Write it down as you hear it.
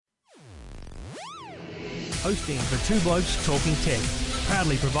hosting for Two Blokes Talking Tech,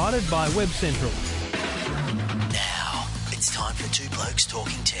 proudly provided by Web Central. Now, it's time for Two Blokes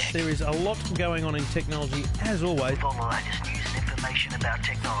Talking Tech. There is a lot going on in technology, as always. With all the latest news and information about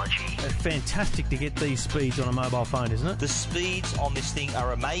technology. Fantastic to get these speeds on a mobile phone, isn't it? The speeds on this thing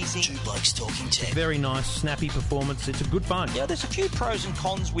are amazing. Two Blokes Talking Tech. Very nice, snappy performance. It's a good phone. Yeah, there's a few pros and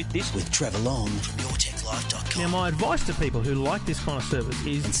cons with this. With Trevor Long from YourTechLife.com. Now, my advice to people who like this kind of service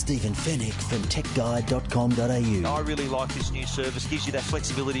is... And Stephen Fennick from TechGuide.com.au. I really like this new service. Gives you that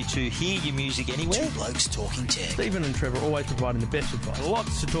flexibility to hear your music anywhere. Two Blokes Talking Tech. Stephen and Trevor always providing the best advice.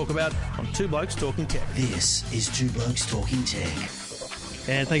 Lots to talk about on Two Blokes Talking Tech. This is Two Blokes Talking Tech.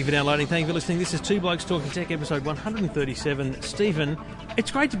 And thank you for downloading. Thank you for listening. This is Two Blokes Talking Tech, episode 137. Stephen,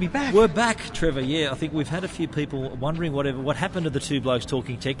 it's great to be back. We're back, Trevor. Yeah, I think we've had a few people wondering what happened to the Two Blokes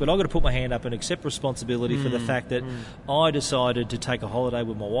Talking Tech, but I've got to put my hand up and accept responsibility for the fact that I decided to take a holiday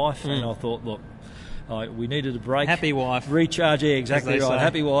with my wife, and I thought, look, we needed a break. Happy wife. Recharge, yeah, exactly right. Say.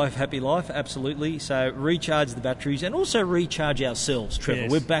 Happy wife, happy life, absolutely. So recharge the batteries and also recharge ourselves, Trevor.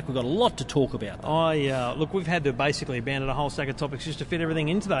 Yes. We're back. We've got a lot to talk about. Look, we've had to basically abandon a whole stack of topics just to fit everything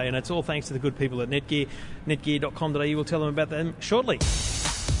in today, and it's all thanks to the good people at Netgear, netgear.com.au. We'll tell them about them shortly.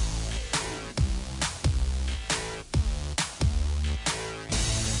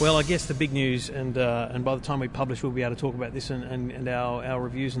 Well, I guess the big news, and by the time we publish, we'll be able to talk about this and our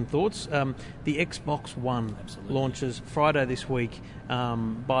reviews and thoughts. The Xbox One launches Friday this week.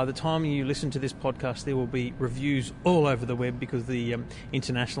 By the time you listen to this podcast, there will be reviews all over the web because the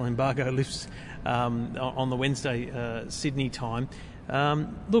international embargo lifts on the Wednesday Sydney time.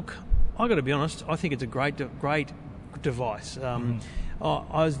 Look, I've got to be honest, I think it's a great device.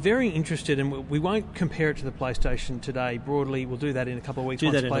 I was very interested, and we won't compare it to the PlayStation today broadly. We'll do that in a couple of weeks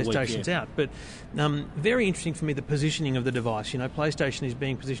once PlayStation's out. But very interesting for me, the positioning of the device. You know, PlayStation is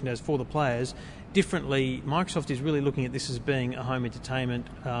being positioned as for the players. Differently, Microsoft is really looking at this as being a home entertainment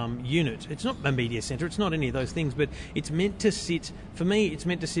unit. It's not a media centre, it's not any of those things, but it's meant to sit, for me, it's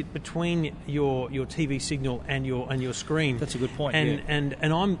meant to sit between your TV signal and your screen. That's a good point.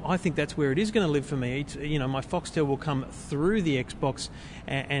 And I think that's where it is going to live for me. It's, you know, my Foxtel will come through the Xbox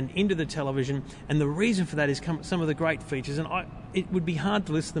and into the television, and the reason for that is some of the great features, and it would be hard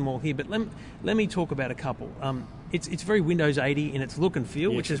to list them all here, but let me talk about a couple. It's very Windows 80 in its look and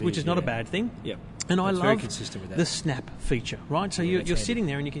feel, which is not a bad thing. Yeah. And I very love consistent with that. the snap feature, right? So you're sitting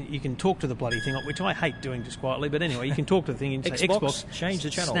there and you can talk to the bloody thing, which I hate doing just quietly. But anyway, you can talk to the thing and say Xbox, change the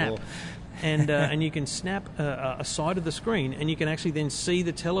channel, snap, and you can snap a side of the screen, and you can actually then see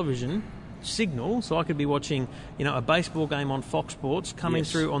the television signal. So I could be watching, a baseball game on Fox Sports coming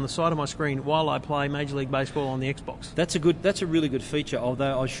through on the side of my screen while I play Major League Baseball on the Xbox. That's a really good feature.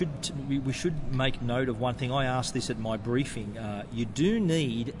 Although we should make note of one thing. I asked this at my briefing. You do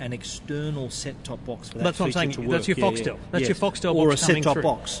need an external set-top box for that. That's what I'm saying. To work. That's your Foxtel. That's your Foxtel or box a coming set-top through.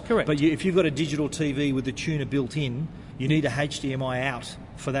 box. Correct. But if you've got a digital TV with the tuner built in, you need a HDMI out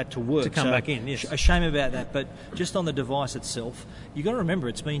for that to work. To come back in, yes. A shame about that, but just on the device itself, you've got to remember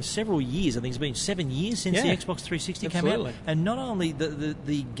it's been several years. I think it's been 7 years since the Xbox 360 came out. And not only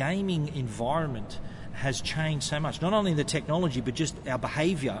the gaming environment has changed so much, not only the technology but just our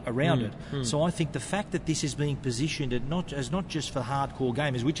behaviour around it. So I think the fact that this is being positioned as not just for hardcore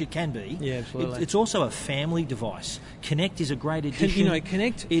gamers, which it can be, it's also a family device. Kinect is a great addition.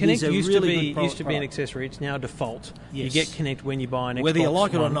 Kinect used to be an accessory. It's now default. Yes. You get Kinect when you buy an Xbox whether you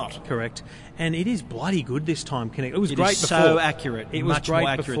like it or One. not. Correct. And it is bloody good this time, Kinect. It was It great is before. so accurate. It was much great more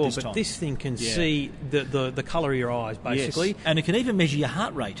accurate before, this but time. this thing can see the colour of your eyes, basically. Yes. And it can even measure your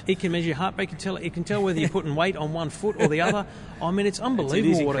heart rate. It can measure your heart rate. It can tell whether you're putting weight on one foot or the other. I mean, it's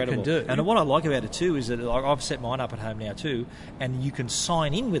unbelievable what it can do. And what I like about it too is that I've set mine up at home now too, and you can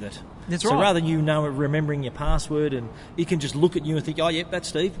sign in with it. That's so right. rather than remembering your password, and it can just look at you and think, oh, yep, that's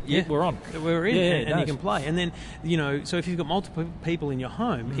Steve. Yep, we're on. We're in, Yeah, and you can play. And then, so if you've got multiple people in your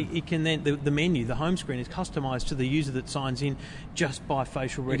home, it can then, the menu, the home screen is customised to the user that signs in just by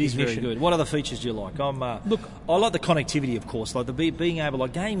facial recognition. It is very good. What other features do you like? I like the connectivity, of course. Like being able,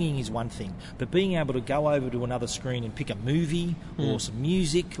 gaming is one thing, but being able to go over to another screen and pick a movie or some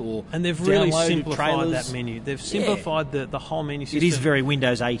music and they've really simplified trailers. that menu. They've simplified the whole menu system. It is very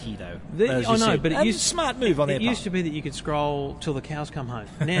Windows 80 though. I know, but it used smart move on their part. It used to be that you could scroll till the cows come home.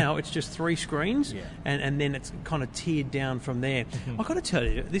 Now it's just 3 screens, and then it's kind of tiered down from there. I've got to tell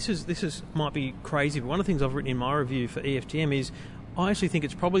you, this might be crazy, but one of the things I've written in my review for EFTM is I actually think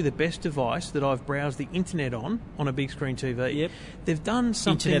it's probably the best device that I've browsed the internet on a big screen TV. Yep. They've done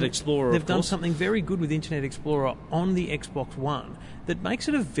something. Internet Explorer. They've done something very good with Internet Explorer on the Xbox One that makes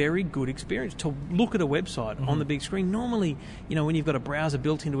it a very good experience to look at a website on the big screen. Normally, when you've got a browser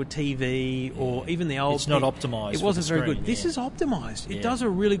built into a TV or even the old... It's not optimised. It wasn't very good. Yeah. This is optimised. It does a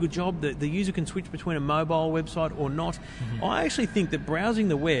really good job. The user can switch between a mobile website or not. I actually think that browsing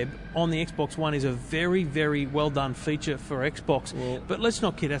the web on the Xbox One is a very, very well done feature for Xbox. Well, but let's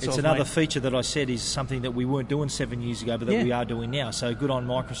not kid ourselves. It's another feature that I said is something that we weren't doing 7 years ago, but that we are doing now. So good on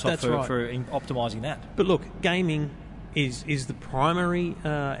Microsoft for optimising that. But look, gaming is the primary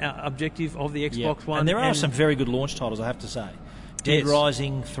objective of the Xbox One. And there are some very good launch titles, I have to say. Dead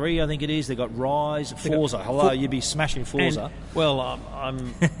Rising 3, I think it is. They've got Rise, Forza. Hello, you'd be smashing Forza.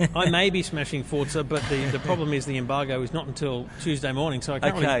 I may be smashing Forza, but the problem is the embargo is not until Tuesday morning, so I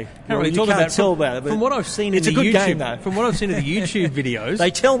can't really talk about it. From what I've seen in the YouTube, game, though. From what I've seen in the YouTube videos,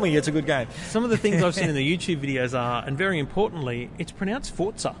 they tell me it's a good game. Some of the things I've seen in the YouTube videos are, and very importantly, it's pronounced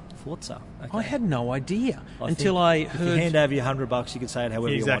Forza. Forza. Okay. I had no idea until I heard. If you hand over your $100, you can say it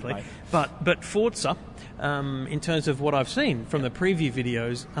however you want, mate. But Forza, in terms of what I've seen from the preview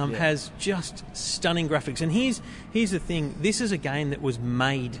videos, has just stunning graphics. And here's the thing: this is a game that was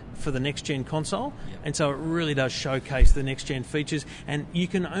made for the next gen console, and so it really does showcase the next gen features. And you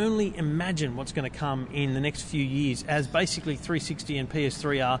can only imagine what's going to come in the next few years as basically 360 and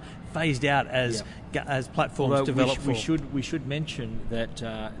PS3 are phased out as platforms develop. We should mention that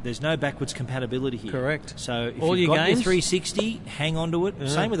there's no backwards compatibility here. Correct. So if all you've your got games, your 360, hang on to it.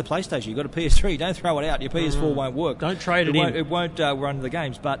 Same with the PlayStation. You've got a PS3, don't throw it out. Your PS4 won't work. Don't trade it in. It won't run the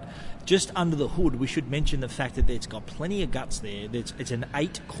games. But just under the hood, we should mention the fact that it's got plenty of guts there. It's an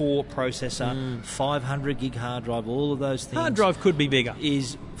 8-core processor, 500 gig hard drive, all of those things. Hard drive could be bigger.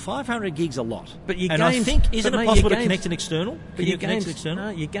 Is 500 gigs a lot? But your and games, I think, isn't it possible to connect an external? But your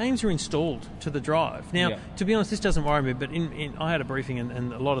games are installed to the drive. Now, to be honest, this doesn't worry me, but I had a briefing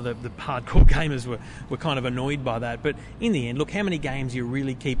and a lot of the hardcore gamers were kind of annoyed by that. But in the end, look, how many games you're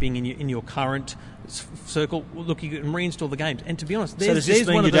really keeping in your current circle? Look, you can reinstall the games. And to be honest, so does this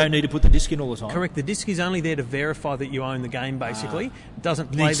mean you don't need to put the disc in all the time? Correct. The disc is only there to verify that you own the game, basically. It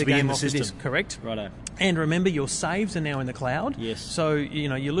doesn't play the game off the disc. Correct. Righto. And remember, your saves are now in the cloud. Yes. So,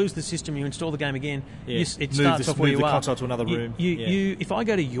 you lose the system, you install the game again, it starts off where you are. Move the console to another room. If I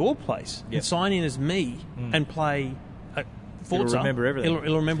go to your place and sign in as me and play Forza, it'll remember everything.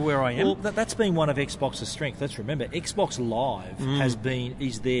 It'll remember where I am. Well, that's been one of Xbox's strengths. Let's remember, Xbox Live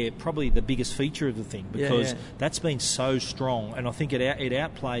is probably the biggest feature of the thing because that's been so strong, and I think it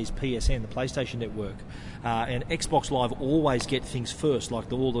outplays PSN, the PlayStation Network. And Xbox Live always get things first,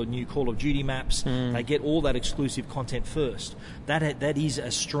 like all the new Call of Duty maps. They get all that exclusive content first. That is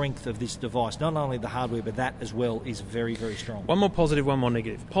a strength of this device. Not only the hardware, but that as well is very, very strong. One more positive, one more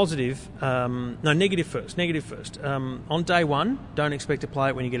negative. Negative first. Negative first. On day one, don't expect to play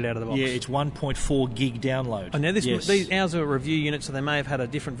it when you get it out of the box. Yeah, it's 1.4 gig download. I know these ours are a review unit, so they may have had a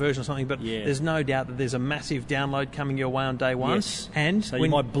different version or something, but there's no doubt that there's a massive download coming your way on day one. Yes. And so you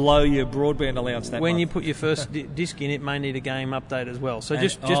might blow your broadband allowance that when month. you put your first disc in, it may need a game update as well. So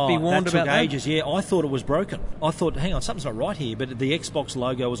just be warned about that. That took ages. Yeah, I thought it was broken. I thought, hang on, something's not right here. But the Xbox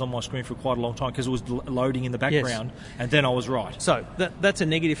logo was on my screen for quite a long time because it was loading in the background, and then I was right. So that's a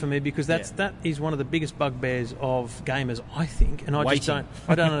negative for me because that is one of the biggest bugbears of gamers, I think, and I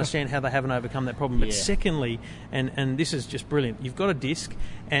don't understand how they haven't overcome that problem. But secondly, and this is just brilliant, you've got a disc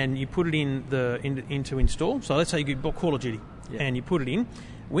and you put it into install. So let's say you bought Call of Duty and you put it in.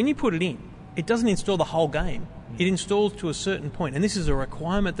 When you put it in, it doesn't install the whole game. It installs to a certain point, and this is a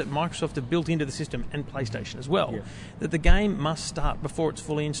requirement that Microsoft have built into the system and PlayStation as well, that the game must start before it's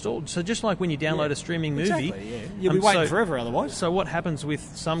fully installed. So just like when you download a streaming movie... You'll be waiting forever otherwise. So what happens with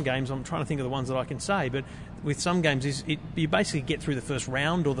some games, I'm trying to think of the ones that I can say, but with some games is you basically get through the first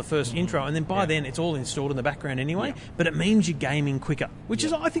round or the first intro, and then by then it's all installed in the background anyway, but it means you're gaming quicker, which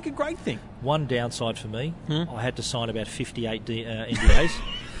is, I think, a great thing. One downside for me, I had to sign about 58 NDAs.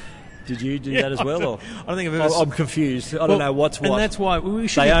 Did you do that as well? Or? I don't think I've ever... I'm confused. I don't know what's what. And that's why we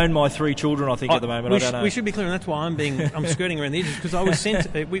should... They own my 3 children, I think, at the moment. I don't know. We should be clear, and that's why I'm skirting around the edges, because I was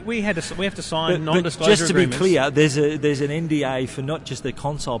sent... we have to sign non-disclosure agreements. Just to be clear, there's an NDA for not just the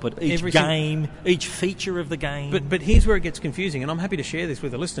console, but each game, each feature of the game. But here's where it gets confusing, and I'm happy to share this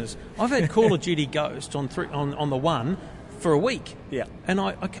with the listeners. I've had Call of Duty Ghost on the one for a week. Yeah. And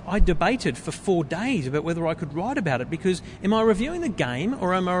I debated for 4 days about whether I could write about it, because am I reviewing the game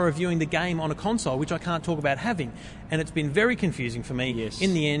or am I reviewing the game on a console, which I can't talk about having? And it's been very confusing for me. Yes.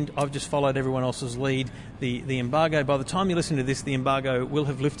 In the end, I've just followed everyone else's lead. The embargo, by the time you listen to this, the embargo will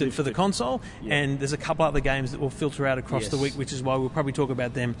have lifted for the console, and there's a couple other games that will filter out across the week, which is why we'll probably talk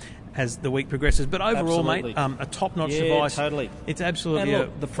about them as the week progresses. But overall, mate, a top-notch device. Totally. It's absolutely the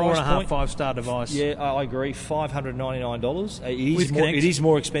a 4.5, 5-star device. Yeah, I agree. $599. It is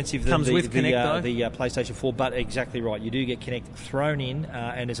more expensive than Comes with Kinect, the PlayStation 4, but exactly right. You do get Kinect thrown in,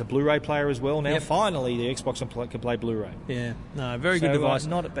 and there's a Blu-ray player as well. Now, finally, the Xbox can play Blu-ray. Yeah, no, very good device.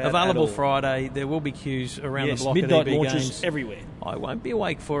 Not bad Available at all. Friday. There will be queues around the block midnight at EB launches Games. everywhere. I won't be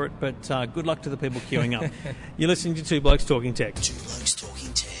awake for it, but good luck to the people queuing up. You're listening to Two Blokes Talking Tech. Two Blokes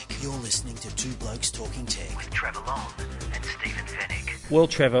Talking Tech. You're listening to Two Blokes Talking Tech with Trevor Long and Stephen Fennick. Well,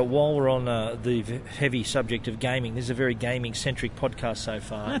 Trevor, while we're on the heavy subject of gaming, this is a very gaming-centric podcast so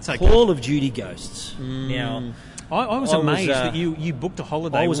far. That's okay. Call of Duty Ghosts. Now, I was amazed that you booked a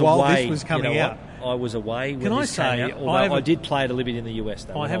holiday while away, this was coming out. I was away when Can I this came say, out, although I did play it a little bit in the US,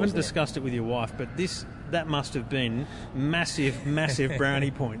 though. I haven't discussed it with your wife, but that must have been massive, massive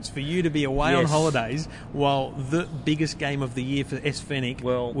brownie points for you to be away on holidays while the biggest game of the year for S. Fennick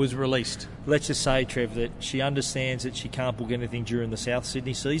was released. Let's just say, Trev, that she understands that she can't book anything during the South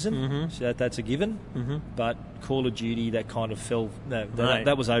Sydney season, so that's a given. But Call of Duty, that kind of fell.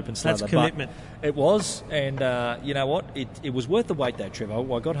 That was open slather. That's commitment. But it was, and you know what? It was worth the wait, though,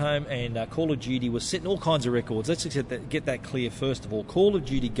 Trevor. I got home and Call of Duty was setting all kinds of records. Let's get that clear first of all. Call of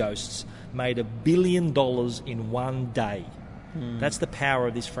Duty Ghosts made $1 billion in one day. That's the power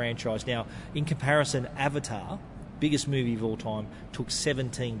of this franchise. Now, in comparison, Avatar, biggest movie of all time, took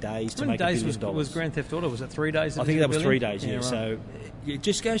 17 days to make $1 billion. How many days was Grand Theft Auto? Was it 3 days? I think that was 3 days, yeah. Right. So it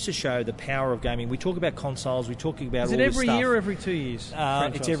just goes to show the power of gaming. We talk about consoles, we talk about all this stuff. Is it every year or every 2 years?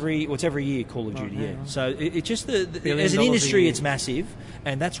 It's every year, Call of Duty, yeah. So it's just as an industry, it's massive,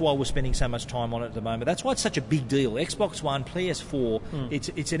 and that's why we're spending so much time on it at the moment. That's why it's such a big deal. Xbox One, PS4,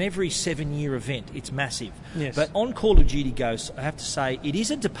 it's an every 7-year event. It's massive. Yes. But on Call of Duty Ghosts, I have to say, it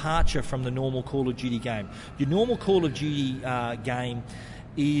is a departure from the normal Call of Duty game. Your normal Call of Duty game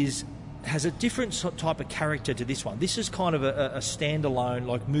has a different type of character to this one. This is kind of a standalone,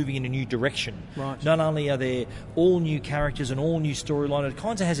 like moving in a new direction. Right. Not only are there all new characters and all new storyline, it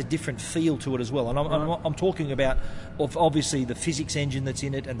kind of has a different feel to it as well. And I'm talking about, obviously, the physics engine that's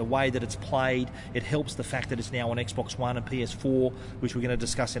in it and the way that it's played. It helps the fact that it's now on Xbox One and PS4, which we're going to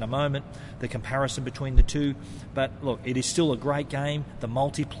discuss in a moment, the comparison between the two. But look, it is still a great game. The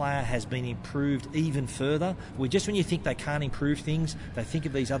multiplayer has been improved even further. When you think they can't improve things, they think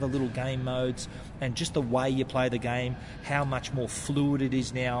of these other little game modes and just the way you play the game, how much more fluid it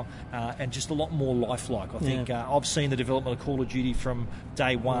is now, and just a lot more lifelike. I think I've seen the development of Call of Duty from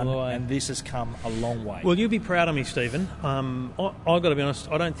day one, and this has come a long way. Well, you'll be proud of me, Stephen. I've got to be honest,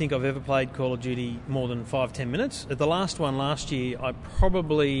 I don't think I've ever played Call of Duty more than 5-10 minutes. At the last one last year, I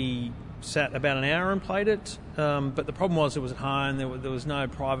probably sat about an hour and played it, but the problem was it was at home, there was no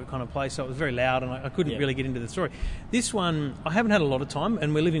private kind of place, so it was very loud and I couldn't really get into the story. This one, I haven't had a lot of time,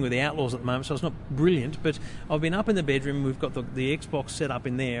 and we're living with the Outlaws at the moment, so it's not brilliant, but I've been up in the bedroom, we've got the Xbox set up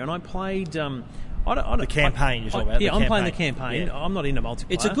in there, and I played... the campaign you're talking about. Yeah, I'm playing the campaign. Yeah. I'm not into multiplayer.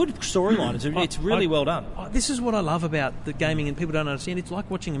 It's a good storyline. It's really well done. This is what I love about the gaming, and people don't understand. It's like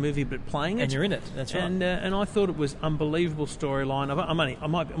watching a movie but playing it. And you're in it. That's right. And I thought it was unbelievable storyline. I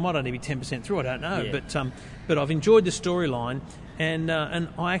might only be 10% through. I don't know. Yeah. But I've enjoyed the storyline, and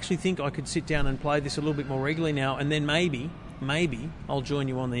I actually think I could sit down and play this a little bit more regularly now, and then maybe I'll join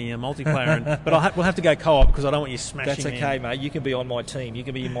you on the multiplayer. But we'll have to go co-op because I don't want you smashing. That's okay, mate. You can be on my team. You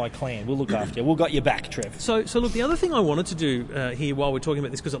can be in my clan. We'll look after you. We'll got your back, Trev. So look, the other thing I wanted to do here while we're talking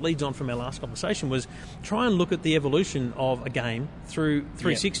about this, because it leads on from our last conversation, was try and look at the evolution of a game through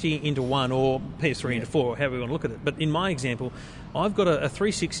 360 into one, or PS3 into 4, or however you want to look at it. But in my example, I've got a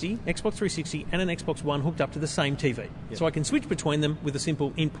 360, Xbox 360, and an Xbox One hooked up to the same TV. Yep. So I can switch between them with a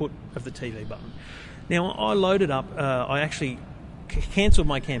simple input of the TV button. Now, I loaded up, I actually cancelled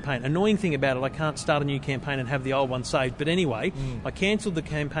my campaign. Annoying thing about it, I can't start a new campaign and have the old one saved. But anyway, I cancelled the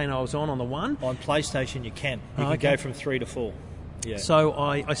campaign I was on the one. On PlayStation, you can. You can go from 3 to 4. Yeah. So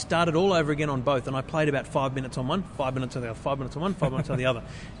I started all over again on both, and I played about 5 minutes on one, 5 minutes on the other, 5 minutes on one, 5 minutes on the other.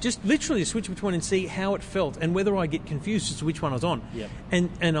 Just literally switch between and see how it felt and whether I get confused as to which one I was on. Yep.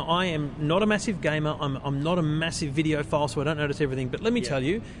 And I am not a massive gamer. I'm not a massive videophile, so I don't notice everything. But let me tell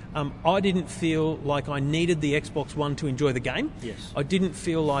you, I didn't feel like I needed the Xbox One to enjoy the game. Yes. I didn't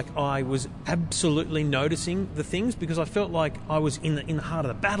feel like I was absolutely noticing the things, because I felt like I was in the heart of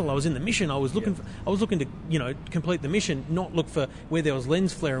the battle. I was in the mission. I was looking to complete the mission, not look for where there was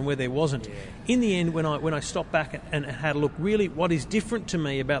lens flare and where there wasn't. Yeah. In the end, when I stopped back and had a look, really what is different to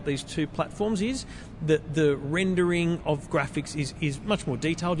me about these two platforms is that the rendering of graphics is much more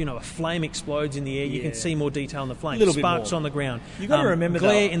detailed. A flame explodes in the air. You can see more detail in the flame. Sparks on the ground. You've got to remember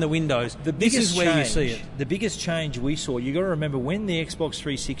glare in the windows. This is where you see it. The biggest change we saw, you've got to remember when the Xbox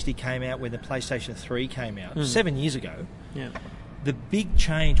 360 came out, when the PlayStation 3 came out, 7 years ago, the big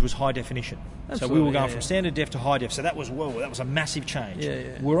change was high definition. Absolutely, so we were going from standard def to high def. So that was a massive change.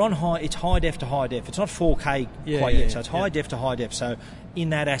 Yeah. We're on high. It's high def to high def. It's not 4K quite yet. So it's high def to high def. So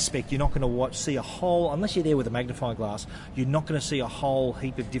in that aspect, you're not going to see a whole, unless you're there with a magnifying glass, you're not going to see a whole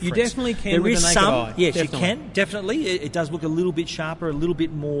heap of difference. You definitely can. There with is the naked some. eye. Yes, definitely. you can. Definitely, it does look a little bit sharper, a little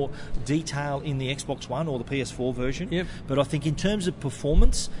bit more detail in the Xbox One or the PS4 version. Yep. But I think in terms of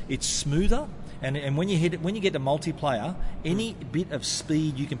performance, it's smoother. And when you get to multiplayer, any bit of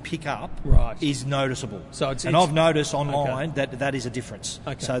speed you can pick up is noticeable. So I've noticed online that is a difference.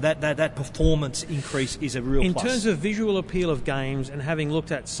 Okay. So that performance increase is a real plus. In terms of visual appeal of games, and having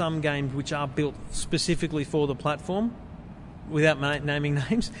looked at some games which are built specifically for the platform, without naming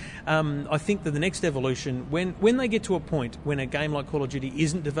names, I think that the next evolution, when they get to a point when a game like Call of Duty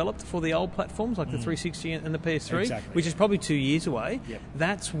isn't developed for the old platforms, like the 360 and the PS3, which is probably 2 years away,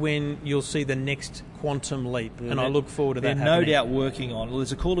 that's when you'll see the next quantum leap, and I look forward to that happening. They're no doubt working on,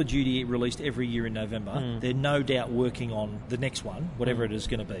 there's a Call of Duty released every year in November, they're no doubt working on the next one, whatever it is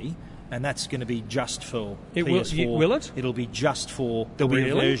going to be, and that's going to be just for PS4. Will it? It'll be just for, there'll be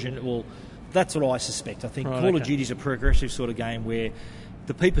a version, that's what I suspect. I think Call of Duty is a progressive sort of game where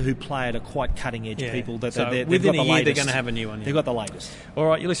the people who play it are quite cutting-edge people. That so they've within got a the year, latest. they're going to have a new one. Yeah. They've got the latest. All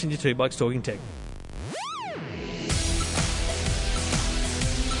right, you're listening to Two Blokes Talking Tech.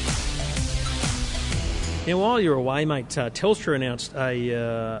 Now, while you're away, mate, Telstra announced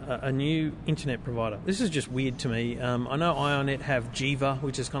a new internet provider. This is just weird to me. I know IONET have Jiva,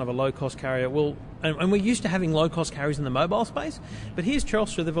 which is kind of a low-cost carrier. Well, and we're used to having low-cost carriers in the mobile space, but here's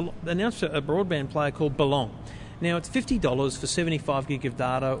Telstra. They've announced a broadband player called Belong. Now, it's $50 for 75 gig of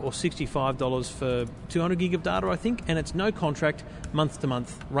data or $65 for 200 gig of data, I think, and it's no contract,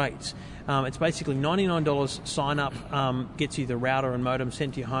 month-to-month rates. It's basically $99 sign up, gets you the router and modem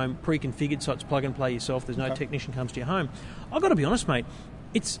sent to your home, pre-configured, so it's plug and play yourself. There's no technician comes to your home. I've got to be honest, mate,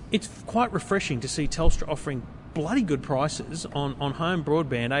 it's quite refreshing to see Telstra offering bloody good prices on home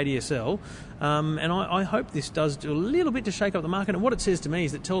broadband ADSL, and I hope this does do a little bit to shake up the market. And what it says to me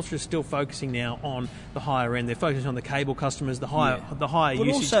is that Telstra is still focusing now on the higher end. They're focusing on the cable customers, the higher but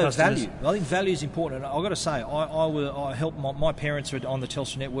usage also customers. Value. I think value is important. And I've got to say, I helped my parents are on the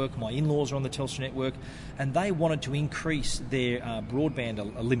Telstra network, my in-laws are on the Telstra network, and they wanted to increase their broadband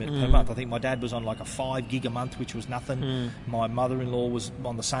a limit per month. I think my dad was on like a 5 gig a month, which was nothing. My mother-in-law was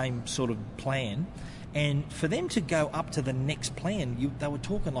on the same sort of plan. And for them to go up to the next plan, they were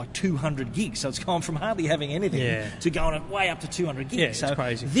talking like 200 gigs. So it's gone from hardly having anything to going way up to 200 gigs. Yeah, so it's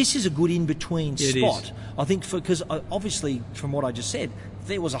crazy. This is a good in-between spot. Is. I think because obviously from what I just said,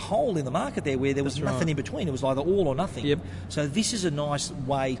 there was a hole in the market there where there was nothing in between. It was either all or nothing. Yep. So this is a nice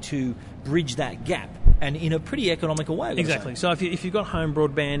way to bridge that gap, and in a pretty economical way. Exactly. So if you've got home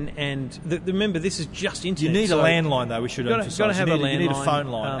broadband, and remember, this is just internet. You need a landline, though. We should emphasise. Got to have a landline. You need a phone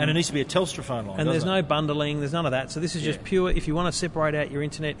line, and it needs to be a Telstra phone line. And there's no bundling. There's none of that. So this is just pure. If you want to separate out your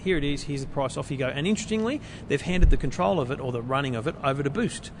internet, here it is. Here's the price. Off you go. And interestingly, they've handed the control of it or the running of it over to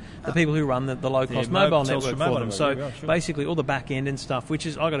Boost, the people who run the low-cost mobile network for them. So basically, all the back end and stuff. Which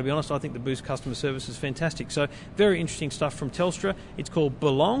is, I got to be honest, I think the Boost customer service is fantastic. So very interesting stuff from Telstra. It's called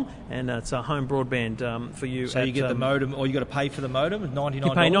Belong, and it's a home broadband for you. So you get the modem, or you got to pay for the modem, $99. You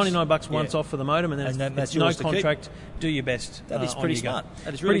pay $99 once off for the modem, and then it's no contract. Do your best. That is pretty smart.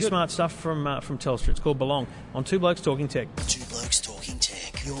 That is really pretty smart stuff from Telstra. It's called Belong on Two Blokes Talking Tech. Two Blokes Talking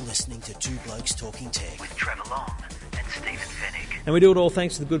Tech. You're listening to Two Blokes Talking Tech with Trevor Long and Stephen Fennick. And we do it all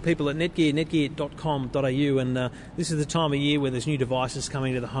thanks to the good people at Netgear, netgear.com.au, and this is the time of year where there's new devices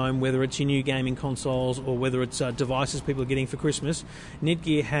coming to the home, whether it's your new gaming consoles or whether it's devices people are getting for Christmas.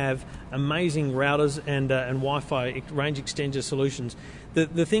 Netgear have amazing routers and Wi-Fi range extender solutions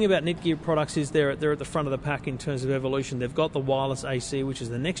The thing about Netgear products is they're at the front of the pack in terms of evolution. They've got the wireless AC, which is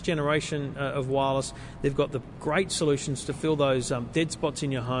the next generation of wireless. They've got the great solutions to fill those dead spots in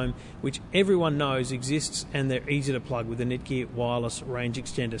your home, which everyone knows exists, and they're easy to plug with the Netgear wireless range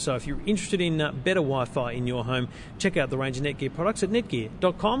extender. So if you're interested in better Wi-Fi in your home, check out the range of Netgear products at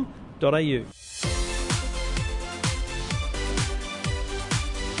netgear.com.au.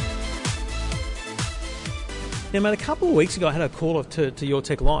 Now, mate, a couple of weeks ago I had a caller to Your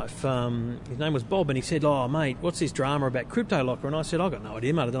Tech Life. His name was Bob, and he said, "Oh, mate, what's this drama about Cryptolocker?" And I said, "I've got no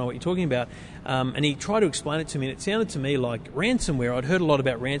idea, mate. I don't know what you're talking about." And he tried to explain it to me, and it sounded to me like ransomware. I'd heard a lot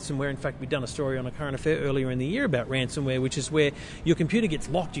about ransomware. In fact, we'd done a story on a current affair earlier in the year about ransomware, which is where your computer gets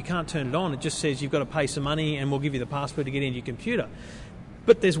locked. You can't turn it on. It just says you've got to pay some money, and we'll give you the password to get into your computer.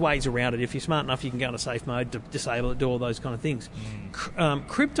 But there's ways around it. If you're smart enough, you can go into safe mode, disable it, do all those kind of things.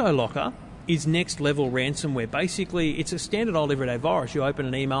 Cryptolocker is next level ransomware. Basically, it's a standard old everyday virus. You open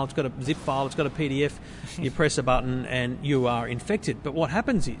an email, it's got a zip file, it's got a PDF, you press a button and you are infected. But what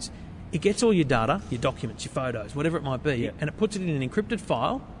happens is it gets all your data, your documents, your photos, whatever it might be, and it puts it in an encrypted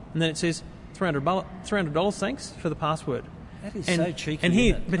file, and then it says $300 thanks for the password. That is so cheeky.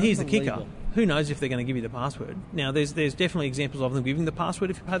 And but here's the kicker. Who knows if they're going to give you the password? Now, there's definitely examples of them giving the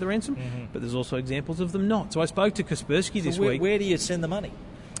password if you pay the ransom, but there's also examples of them not. So I spoke to Kaspersky this week. Where do you send the money?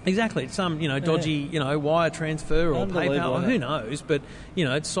 Exactly, it's some dodgy wire transfer or PayPal, or who knows? But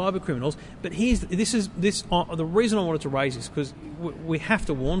it's cyber criminals. But the reason I wanted to raise this because we have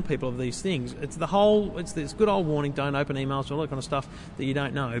to warn people of these things. It's this good old warning: don't open emails, all that kind of stuff that you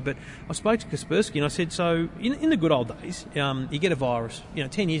don't know. But I spoke to Kaspersky and I said, so in the good old days, you get a virus.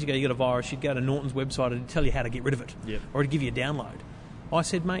 10 years ago, you got a virus. You'd go to Norton's website and tell you how to get rid of it, or to give you a download. I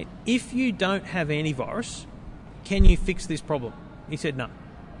said, mate, if you don't have antivirus, can you fix this problem? He said, no.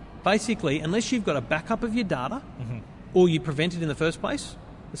 Basically, unless you've got a backup of your data or you prevent it in the first place,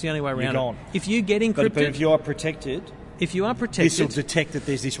 that's the only way around You're gone. it. If you get encrypted... But if you are protected... This will detect that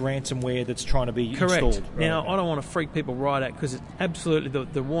there's this ransomware that's trying to be installed. Right. Now, I don't want to freak people right out because it's absolutely...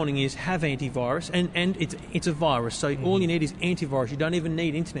 The warning is have antivirus, and it's a virus, so all you need is antivirus. You don't even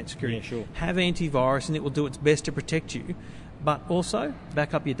need internet security. Yeah, sure. Have antivirus, and it will do its best to protect you. But also,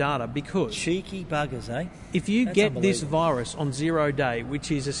 back up your data because... Cheeky buggers, eh? If you get this virus on 0 day, which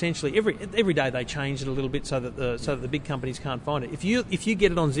is essentially... Every day they change it a little bit so that the big companies can't find it. If you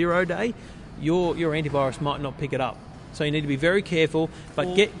get it on 0 day, your antivirus might not pick it up. So you need to be very careful,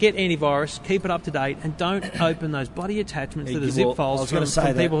 but get antivirus, keep it up to date, and don't open those bloody attachments that are zip files from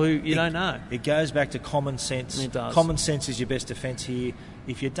people who you don't know. It goes back to common sense. It does. Common sense is your best defence here.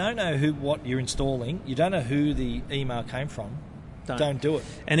 If you don't know what you're installing, you don't know who the email came from, don't do it.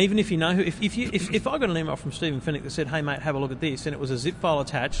 And even if you know who, if I got an email from Stephen Finnick that said, "Hey mate, have a look at this," and it was a zip file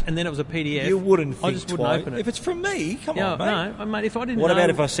attached, and then it was a PDF, you wouldn't. I just wouldn't open it. If it's from me, come on, mate. No, mate. If I didn't. What about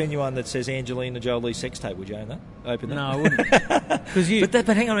if I send you one that says Angelina Jolie sex tape? Would you own that? Open that? No, I wouldn't.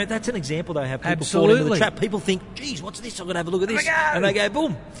 But hang on, that's an example though. How people fall into the trap. People think, "Geez, what's this? I'm going to have a look at this," and they go,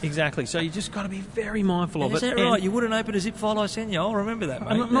 "Boom!" Exactly. So you just got to be very mindful of it. Is that right? You wouldn't open a zip file I sent you. I'll remember that,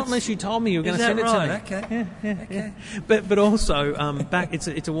 mate. Not unless you told me you were going to send it to me. Okay. Okay. But also,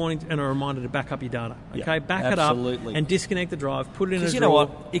 it's a warning and a reminder to back up your data. Okay, back it up and disconnect the drive. Put it in a drawer. You know what?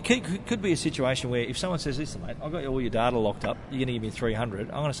 It could be a situation where if someone says, "Listen, mate, I've got all your data locked up. You're going to give me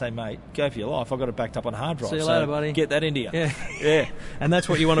 300." I'm going to say, "Mate, go for your life. I've got it backed up on a hard drive. See you later, buddy. Get that into you." Yeah. And that's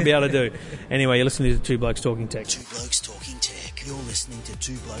what you want to be able to do. Anyway, you're listening to Two Blokes Talking Tech. Two Blokes Talking Tech. You're listening to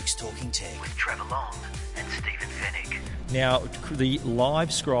Two Blokes Talking Tech with Trevor Long and Stephen Fennick. Now, the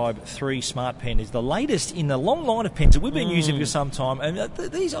Livescribe 3 Smart Pen is the latest in the long line of pens that we've been using for some time. And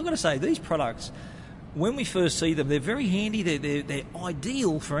these, I've got to say, these products, when we first see them, they're very handy. They're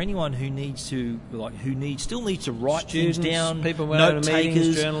ideal for anyone who still needs to write things down. People note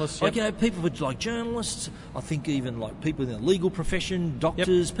takers, journalists, people like journalists. I think even like people in the legal profession,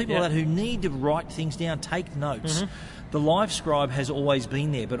 doctors, people like that who need to write things down, take notes. The Livescribe has always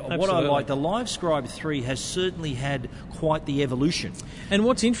been there, but what I like, the Livescribe 3 has certainly had quite the evolution. And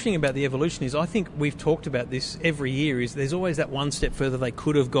what's interesting about the evolution is, I think we've talked about this every year, is there's always that one step further. They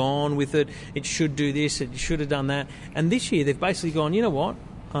could have gone with it. It should do this. It should have done that. And this year they've basically gone, you know what?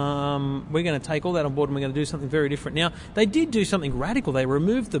 We're going to take all that on board and we're going to do something very different. Now, they did do something radical. They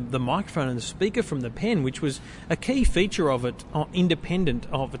removed the microphone and the speaker from the pen, which was a key feature of it, independent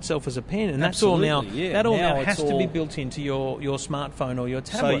of itself as a pen. And that's all now. Yeah. That all now has to be built into your smartphone or your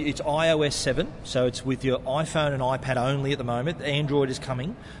tablet. So it's iOS 7. So it's with your iPhone and iPad only at the moment. Android is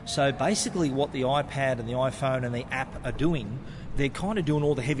coming. So basically, what the iPad and the iPhone and the app are doing, they're kind of doing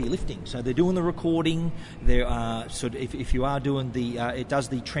all the heavy lifting. So they're doing the recording. They're if you are doing it does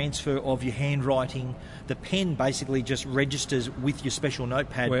the transfer of your handwriting. The pen basically just registers with your special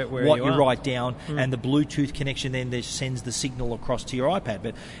notepad where what you write down, and the Bluetooth connection then sends the signal across to your iPad.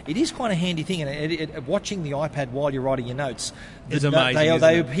 But it is quite a handy thing, and watching the iPad while you're writing your notes, it's amazing.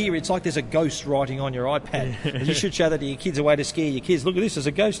 They appear. It's like there's a ghost writing on your iPad. And you should show that to your kids, a way to scare your kids. Look at this, there's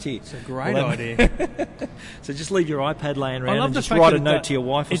a ghost here. It's a great idea. So just leave your iPad laying around I love and the just fact write that a note to your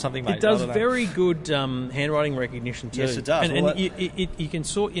wife or something, mate. It does very good handwriting recognition too. Yes, it does. And you can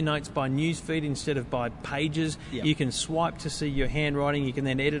sort your notes by newsfeed instead of by pages. Yeah. You can swipe to see your handwriting. You can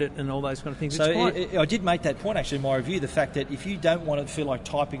then edit it and all those kind of things. So I did make that point actually in my review, the fact that if you don't want to feel like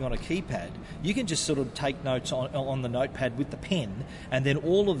typing on a keypad, you can just sort of take notes on the notepad with the pen, and then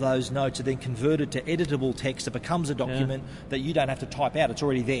all of those notes are then converted to editable text. It becomes a document that you don't have to type out. It's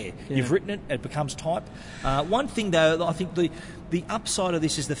already there. Yeah. You've written it, it becomes type. One thing though, I think the upside of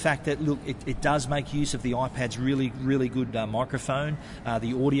this is the fact that, look, it does make use of the iPad's really, really good microphone.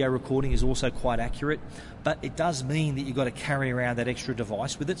 The audio recording is also quite accurate. But it does mean that you've got to carry around that extra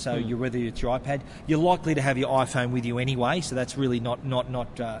device with it. So whether it's your iPad, you're likely to have your iPhone with you anyway. So that's really not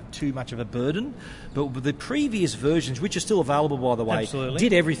too much of a burden. But the previous versions, which are still available by the way, Absolutely.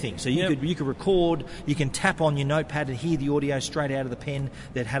 did everything. So you could record, you can tap on your notepad and hear the audio straight out of the pen.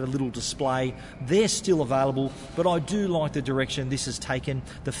 That had a little display. They're still available. But I do like the direction this has taken.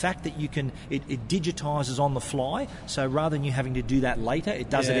 The fact that it digitises on the fly. So rather than you having to do that later, it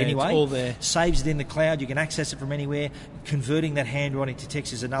does it anyway. It's all there. Saves it in the cloud. You can access it from anywhere. Converting that handwriting to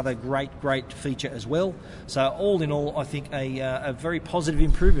text is another great feature as well. So all in all, I think a very positive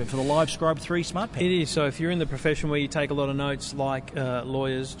improvement for the Livescribe 3 Smart Pen. It is. So if you're in the profession where you take a lot of notes, like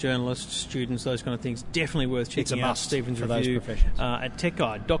lawyers, journalists, students, those kind of things, definitely worth checking It's a out must Stephen's for review those professions. At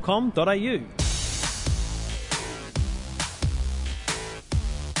techguide.com.au.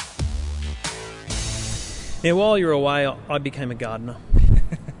 Now, while you're away, I became a gardener.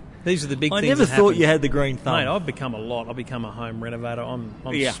 These are the big things. I never that thought happen. you had the green thumb. Mate, I've become a lot. I've become a home renovator. I'm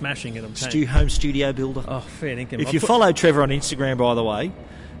smashing it. I'm saying. Home studio builder. Oh, fair dinkum. If you follow Trevor on Instagram, by the way,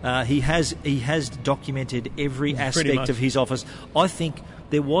 he has documented every aspect of his office. I think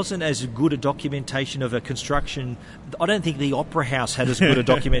there wasn't as good a documentation of a construction. I don't think the Opera House had as good a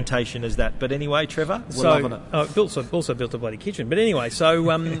documentation as that. But anyway, Trevor, we're loving it. Also built a bloody kitchen. But anyway, so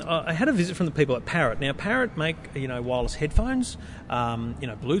I had a visit from the people at Parrot. Now, Parrot make wireless headphones,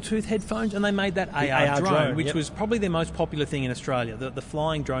 Bluetooth headphones, and they made that AR drone, which was probably their most popular thing in Australia, the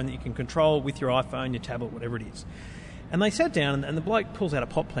flying drone that you can control with your iPhone, your tablet, whatever it is. And they sat down, and the bloke pulls out a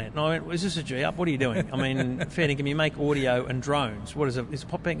pot plant. And I went, is this a G-up? What are you doing? I mean, fair dinkum, you make audio and drones. What is it? Is a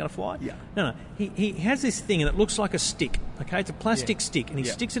pot plant going to fly? Yeah. No. He has this thing, and it looks like a stick, okay? It's a plastic stick, and he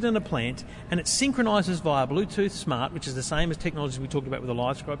sticks it in a plant, and it synchronises via Bluetooth Smart, which is the same as technology we talked about with the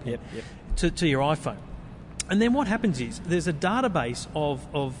Livescribe pen, to your iPhone. And then what happens is there's a database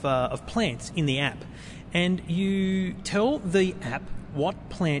of plants in the app, and you tell the app what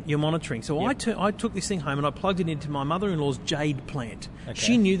plant you're monitoring. So I took this thing home and I plugged it into my mother-in-law's jade plant. Okay.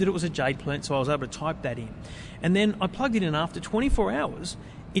 She knew that it was a jade plant, so I was able to type that in. And then I plugged it in after 24 hours.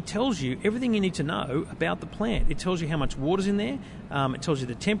 It tells you everything you need to know about the plant. It tells you how much water's in there. It tells you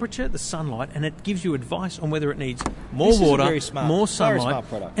the temperature, the sunlight, and it gives you advice on whether it needs more water, more sunlight,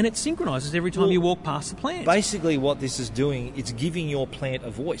 and it synchronises every time you walk past the plant. Basically, what this is doing, it's giving your plant a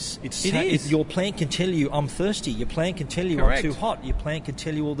voice. Your plant can tell you, I'm thirsty. Your plant can tell you, I'm too hot. Your plant can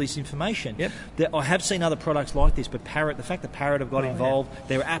tell you all this information. Yep. I have seen other products like this, but the fact that Parrot have got involved,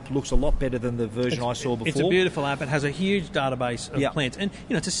 their app looks a lot better than the version I saw before. It's a beautiful app. It has a huge database of plants, and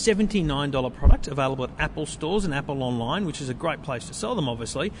it's a $79 product available at Apple stores and Apple online, which is a great place to sell them.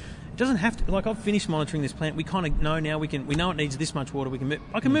 Obviously, it doesn't have to. Like, I've finished monitoring this plant. We kind of know now. We know it needs this much water.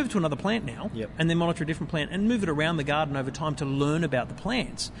 I can move it to another plant now, and then monitor a different plant and move it around the garden over time to learn about the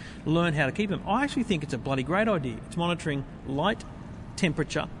plants, learn how to keep them. I actually think it's a bloody great idea. It's monitoring light,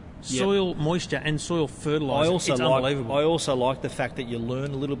 temperature, soil moisture, and soil fertiliser. It's unbelievable. I also like the fact that you learn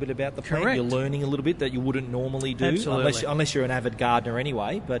a little bit about the plant. Correct. You're learning a little bit that you wouldn't normally do, unless you're an avid gardener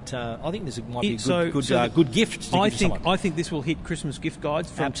anyway. But I think this might be a good gift to give someone. I think this will hit Christmas gift guides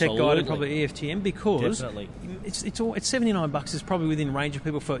from Tech Guide and probably EFTM, because it's $79. It's probably within range of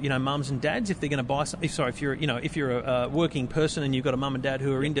people for mums and dads if they're going to buy something. Sorry, if you're a working person and you've got a mum and dad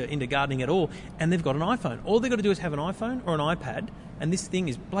who are into gardening at all, and they've got an iPhone. All they've got to do is have an iPhone or an iPad. And this thing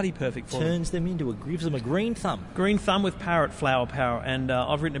is bloody perfect for them. Gives them a green thumb. Green thumb with Parrot Flower Power. And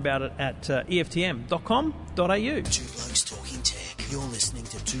I've written about it at EFTM.com.au. Two Blokes Talking Tech. You're listening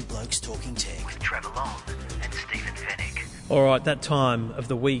to Two Blokes Talking Tech with Trevor Long and Stephen Fennick. All right, that time of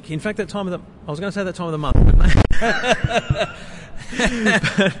the week. In fact, I was going to say that time of the month, but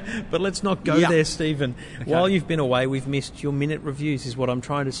but let's not go there, Stephen. Okay. While you've been away, we've missed your minute reviews, is what I'm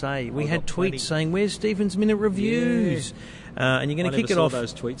trying to say. We had tweets saying, where's Stephen's minute reviews? Yeah. And you're going to kick it off.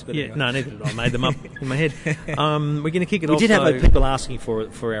 Those tweets, but yeah, no, neither did I. I made them up in my head. We're going to kick it off. We did have people asking for our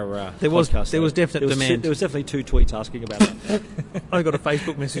there podcast. There was definite demand. There was definitely 2 tweets asking about it. I got a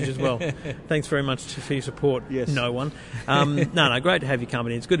Facebook message as well. Thanks very much for your support. Yes. No one. No, great to have your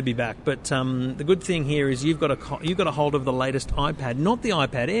company. It's good to be back. But the good thing here is you've got a hold of the latest iPad, not the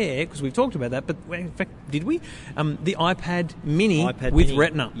iPad Air, because we've talked about that. But in fact, did we? The iPad Mini with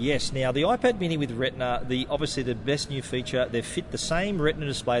Retina. Yes. Now the iPad Mini with Retina, obviously the best new feature. They've fit the same Retina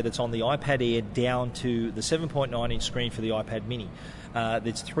display that's on the iPad Air down to the 7.9-inch screen for the iPad Mini.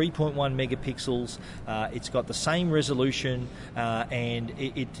 It's 3.1 megapixels. It's got the same resolution, and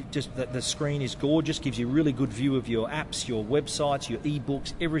it just the screen is gorgeous. Gives you a really good view of your apps, your websites, your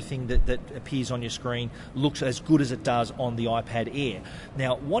ebooks. Everything that appears on your screen looks as good as it does on the iPad Air.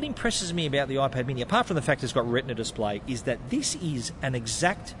 Now, what impresses me about the iPad Mini, apart from the fact it's got Retina display, is that this is an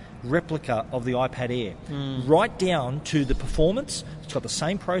exact replica of the iPad Air, right down to the performance. It's got the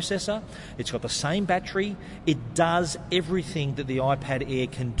same processor, it's got the same battery, it does everything that the iPad Air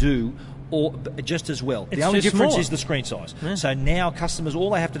can do, or just as well. The only difference is the screen size. Yeah. So now customers, all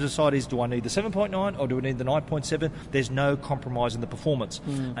they have to decide is, do I need the 7.9 or do I need the 9.7? There's no compromise in the performance.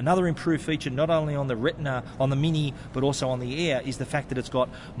 Another improved feature, not only on the Retina, on the Mini, but also on the Air, is the fact that it's got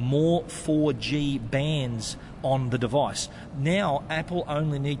more 4G bands on the device. Now, Apple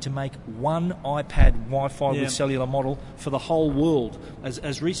only need to make one iPad Wi-Fi with cellular model for the whole world.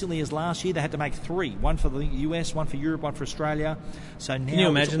 As recently as last year, they had to make 3. One for the US, one for Europe, one for Australia. So now can you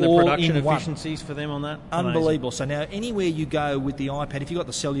imagine the production efficiencies for them on that? Unbelievable. Amazing. So now anywhere you go with the iPad, if you've got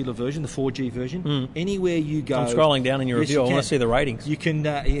the cellular version, the 4G version, anywhere you go... I'm scrolling down in your review. I want to see the ratings. You can,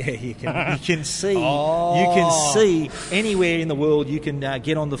 you can see. You can see anywhere in the world. You can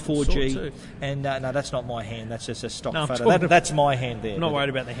get on the 4G. And no, that's not my hand. That's just a stock photo. That's my hand there. I'm not worried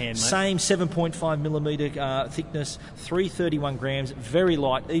about the hand, mate. Same 7.5 millimetre thickness, 331 grams, very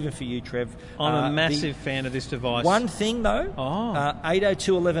light, even for you, Trev. I'm a massive fan of this device. One thing, though,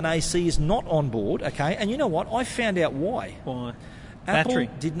 802.11ac is not on board, okay? And you know what? I found out why. Why? Apple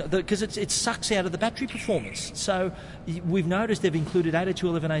didn't, because it sucks out of the battery performance. So we've noticed they've included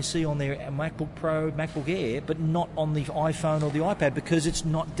 802.11ac on their MacBook Pro, MacBook Air, but not on the iPhone or the iPad because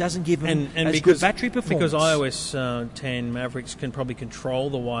doesn't give them good battery performance. Because iOS 10 Mavericks can probably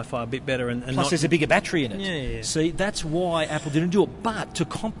control the Wi-Fi a bit better, and plus there's a bigger battery in it. Yeah. See, that's why Apple didn't do it. But to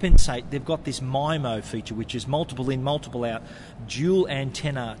compensate, they've got this MIMO feature, which is multiple in, multiple out, dual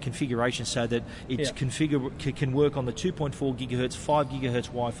antenna configuration, so that it can work on the 2.4 gigahertz, 5 gigahertz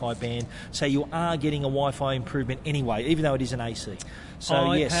Wi-Fi band. So you are getting a Wi-Fi improvement anyway, even though it is an AC. So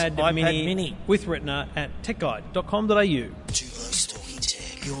iPad Mini with Retina at techguide.com.au. Two Blokes Talking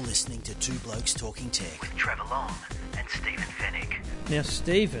Tech. You're listening to Two Blokes Talking Tech with Trevor Long and Stephen Fennick. Now,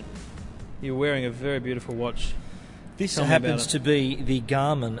 Stephen, you're wearing a very beautiful watch. This happens to be the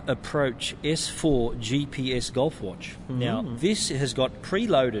Garmin Approach S4 GPS golf watch. Now, this has got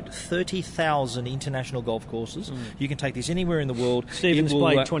preloaded 30,000 international golf courses. You can take this anywhere in the world. Stephen's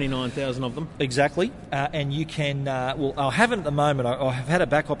played 29,000 of them. Exactly. And you can... I haven't at the moment. I have had a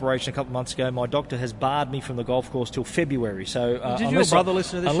back operation a couple of months ago. My doctor has barred me from the golf course till February. So Did your brother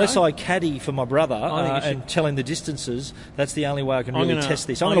listen to this Unless show? I caddy for my brother and tell him the distances, that's the only way I can really test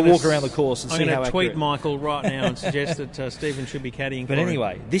this. I'm going to walk around the course and see how accurate. I'm going to tweet Michael right now and suggest that Stephen should be caddying. But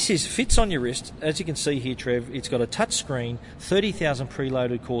anyway, this fits on your wrist. As you can see here, Trev, it's got a touch screen, 30,000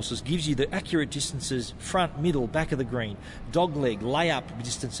 preloaded courses, gives you the accurate distances, front, middle, back of the green, dog leg, layup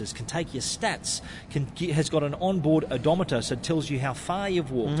distances, can take your stats, has got an onboard odometer, so it tells you how far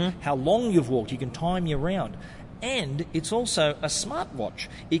you've walked, how long you've walked, you can time your round. And it's also a smartwatch.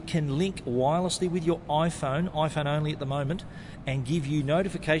 It can link wirelessly with your iPhone only at the moment, and give you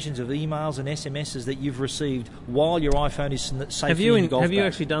notifications of emails and SMSs that you've received while your iPhone is safely in the golf Have you bag.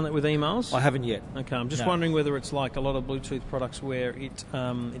 actually done that with emails? I haven't yet. Okay, I'm just wondering whether it's like a lot of Bluetooth products where it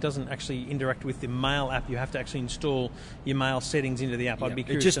doesn't actually interact with the Mail app. You have to actually install your Mail settings into the app. I'd be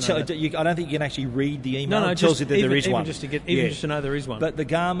curious to know that. I don't think you can actually read the email. No, it tells you that there is one. Just to know there is one. But the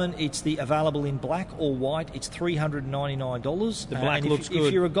Garmin, it's available in black or white. It's $399. The black looks good.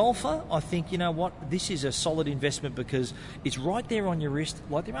 If you're a golfer, I think, you know what, this is a solid investment because it's right there on your wrist.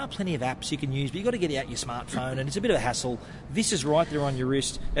 Like, there are plenty of apps you can use, but you've got to get out your smartphone, and it's a bit of a hassle. This is right there on your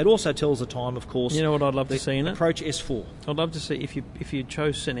wrist. It also tells the time, of course. You know what I'd love to see in it? Approach S4. I'd love to see if you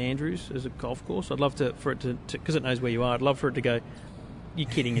chose St Andrews as a golf course. I'd love for it to because it knows where you are. I'd love for it to go You're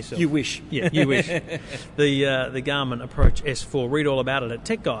kidding yourself. You wish. Yeah, you wish. The Garmin Approach S4. Read all about it at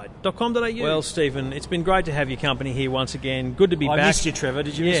techguide.com.au. Well, Stephen, it's been great to have your company here once again. Good to be back. I missed you, Trevor.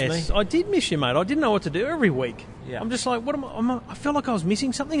 Did you miss me? I did miss you, mate. I didn't know what to do every week. Yeah. I'm just like, what am I? I felt like I was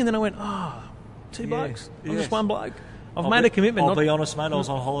missing something, and then I went, two blokes. I'm just one bloke. I've made a commitment. I'll be honest, mate. I was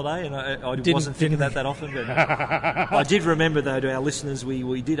on holiday and I wasn't thinking that often. But I did remember, though, to our listeners,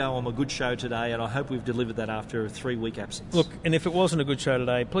 we did owe them a good show today, and I hope we've delivered that after a 3-week absence. Look, and if it wasn't a good show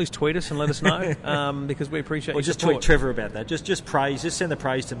today, please tweet us and let us know because we appreciate your just support. Tweet Trevor about that. Just praise. Just send the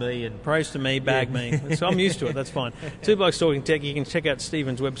praise to me. Praise to me, bag me. So I'm used to it. That's fine. Two Blokes Talking Tech. You can check out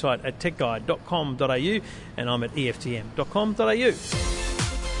Stephen's website at techguide.com.au, and I'm at EFTM.com.au.